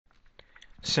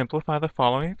Simplify the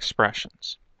following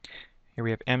expressions. Here we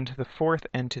have m to the fourth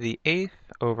n to the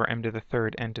eighth over m to the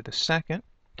third n to the second.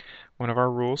 One of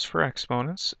our rules for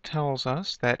exponents tells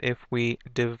us that if we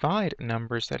divide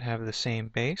numbers that have the same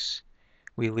base,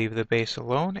 we leave the base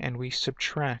alone and we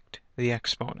subtract the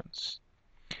exponents.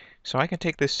 So I can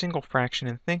take this single fraction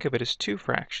and think of it as two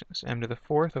fractions, m to the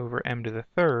fourth over m to the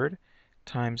third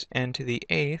times n to the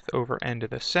eighth over n to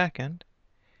the second.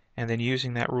 And then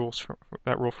using that rule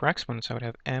for exponents, I would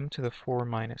have m to the 4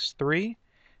 minus 3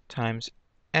 times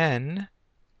n,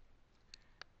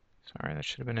 sorry, that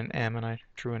should have been an m and I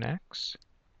drew an x,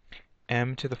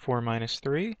 m to the 4 minus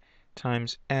 3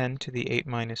 times n to the 8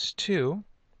 minus 2,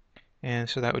 and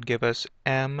so that would give us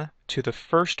m to the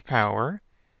first power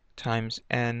times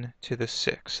n to the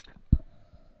sixth.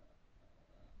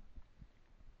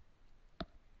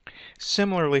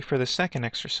 Similarly for the second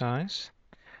exercise,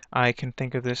 I can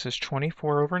think of this as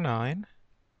 24 over 9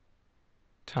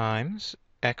 times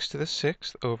x to the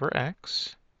sixth over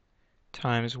x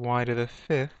times y to the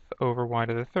fifth over y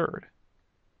to the third.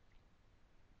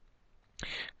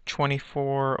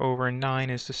 24 over 9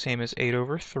 is the same as 8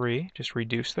 over 3, just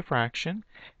reduce the fraction.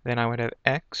 Then I would have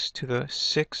x to the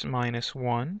 6 minus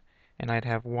 1, and I'd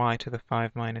have y to the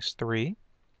 5 minus 3.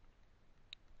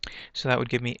 So that would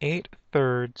give me 8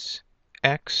 thirds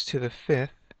x to the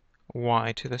fifth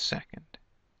y to the second.